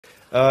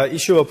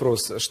Еще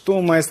вопрос.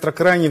 Что маэстро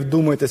Крайнев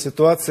думает о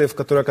ситуации, в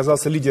которой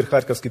оказался лидер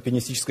Харьковской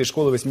пианистической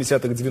школы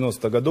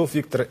 80-х-90-х годов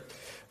Виктор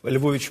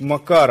Львович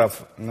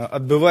Макаров,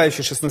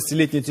 отбывающий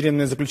 16-летнее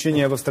тюремное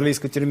заключение в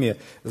австралийской тюрьме?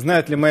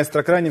 Знает ли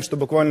маэстро Крайнев, что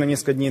буквально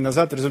несколько дней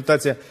назад в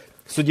результате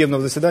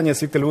судебного заседания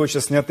с Виктора Львовича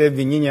сняты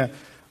обвинения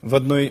по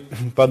одной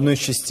из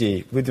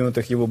частей,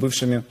 выдвинутых его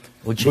бывшими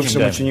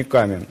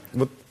учениками?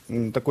 Вот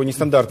такой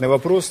нестандартный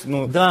вопрос,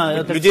 но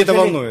да, людей это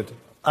волнует.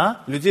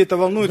 Людей это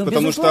волнует,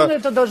 потому что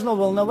это должно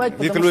волновать.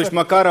 Виктор Львович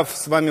Макаров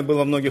с вами был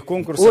во многих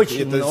конкурсах.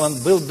 Очень, это он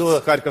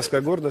был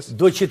харьковская гордость.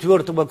 До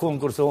 4-го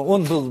конкурса.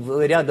 Он был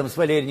рядом с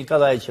Валерием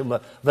Николаевичем,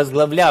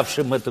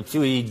 возглавлявшим эту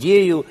всю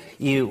идею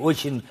и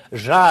очень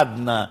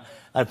жадно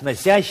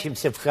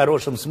относящимся в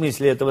хорошем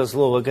смысле этого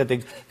слова к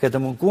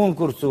этому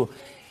конкурсу.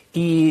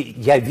 И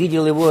я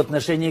видел его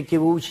отношение к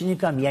его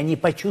ученикам. Я не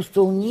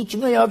почувствовал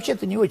ничего. Я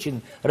вообще-то не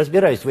очень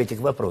разбираюсь в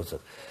этих вопросах.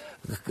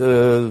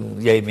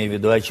 Я имею в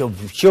виду,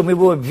 в чем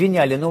его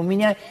обвиняли. Но у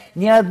меня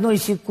ни одной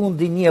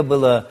секунды не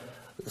было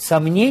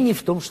сомнений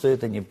в том, что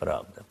это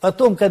неправда.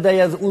 Потом, когда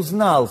я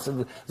узнал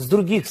с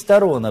других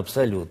сторон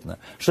абсолютно,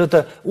 что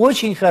это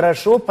очень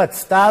хорошо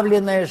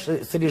подставленное,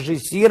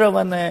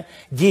 срежиссированное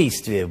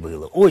действие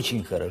было.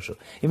 Очень хорошо.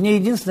 И мне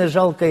единственное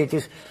жалко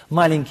этих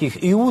маленьких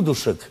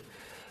иудушек,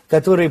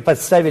 которые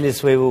подставили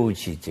своего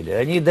учителя.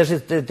 Они даже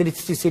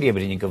 30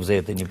 серебряников за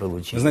это не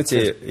получили.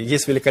 Знаете,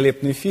 есть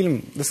великолепный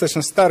фильм,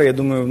 достаточно старый, я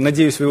думаю,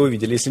 надеюсь, вы его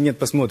видели. Если нет,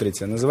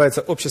 посмотрите. Называется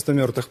 «Общество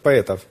мертвых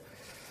поэтов»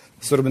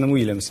 с Робином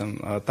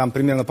Уильямсом. Там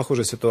примерно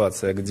похожая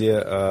ситуация,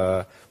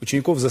 где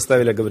учеников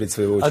заставили говорить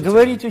своего учителя. А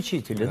говорить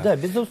учителя, да,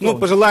 безусловно. Ну,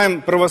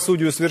 пожелаем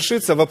правосудию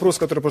свершиться. Вопрос,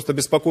 который просто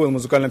беспокоил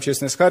музыкальную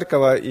общественность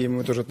Харькова, и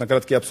мы тоже на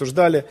коротке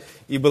обсуждали,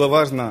 и было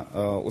важно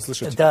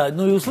услышать. Да,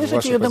 ну и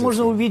услышать это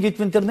можно увидеть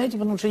в интернете,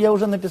 потому что я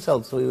уже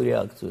написал свою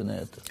реакцию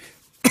на это.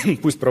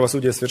 Пусть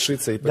правосудие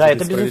свершится и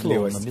победит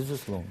справедливость. Да, это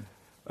безусловно.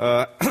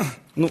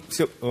 Ну,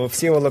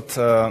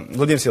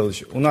 Владимир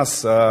Всеволодович, у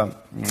нас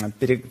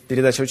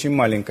передача очень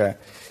маленькая.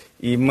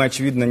 И мы,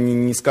 очевидно,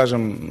 не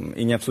скажем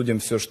и не обсудим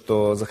все,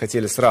 что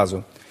захотели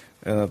сразу.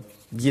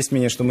 Есть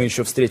мнение, что мы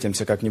еще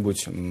встретимся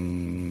как-нибудь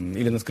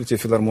или на открытии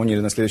филармонии,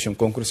 или на следующем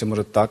конкурсе,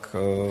 может так?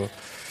 Ну,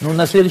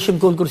 на следующем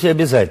конкурсе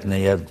обязательно.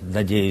 Я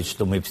надеюсь,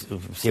 что мы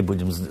все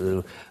будем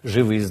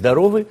живы и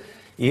здоровы.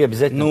 И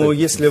обязательно. Ну,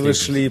 если вы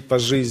шли по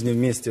жизни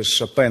вместе с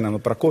Шопеном и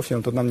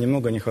Прокофьевым, то нам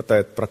немного не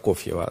хватает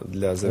Прокофьева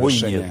для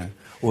завершения.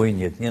 Ой,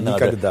 нет, не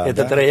Никогда, надо.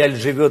 Этот рояль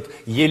живет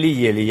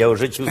еле-еле. Я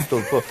уже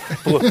чувствовал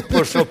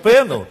по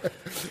Шопену,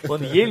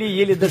 он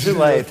еле-еле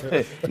доживает.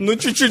 Ну,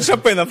 чуть-чуть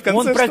Шопена в конце.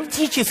 Он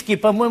практически,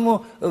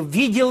 по-моему,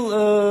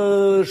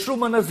 видел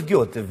Шумана с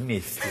Гёте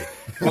вместе.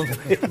 Он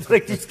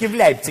практически в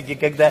Лейпциге,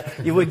 когда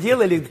его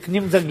делали, к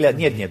ним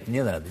заглядывали. Нет,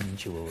 не надо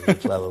ничего,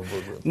 слава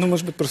Богу. Ну,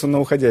 может быть, просто на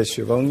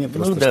уходящей волне.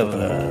 Ну,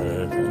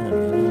 да.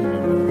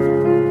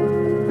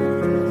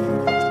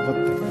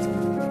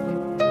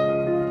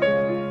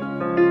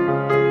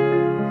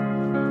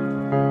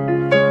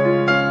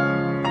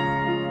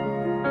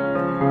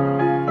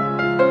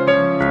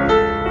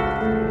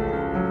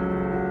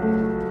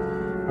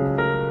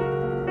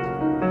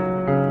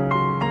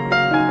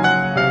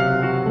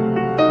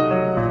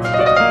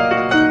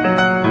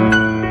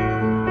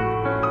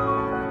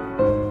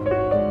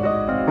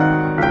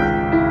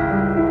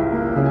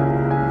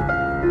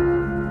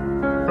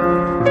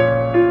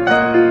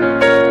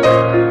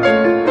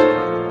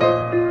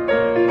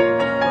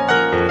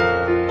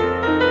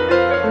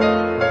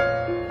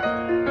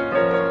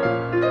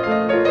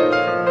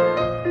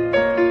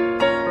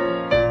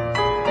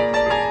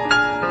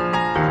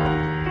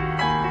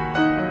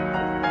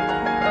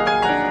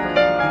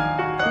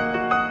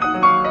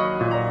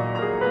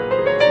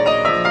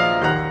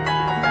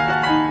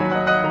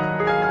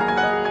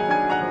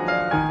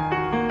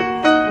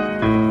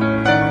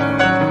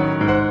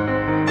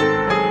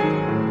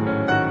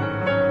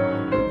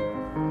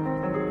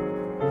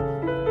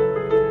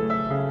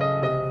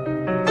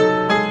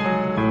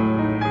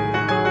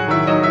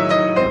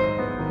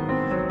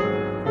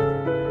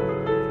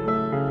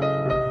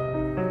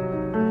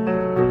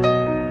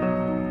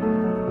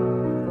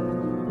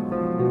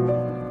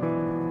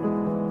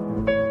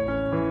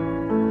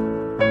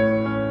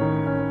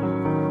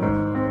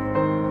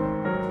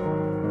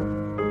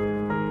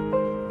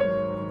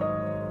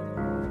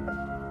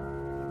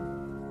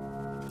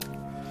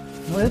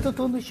 Ну, этот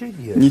он еще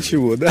есть.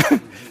 Ничего, да?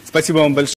 Спасибо вам большое.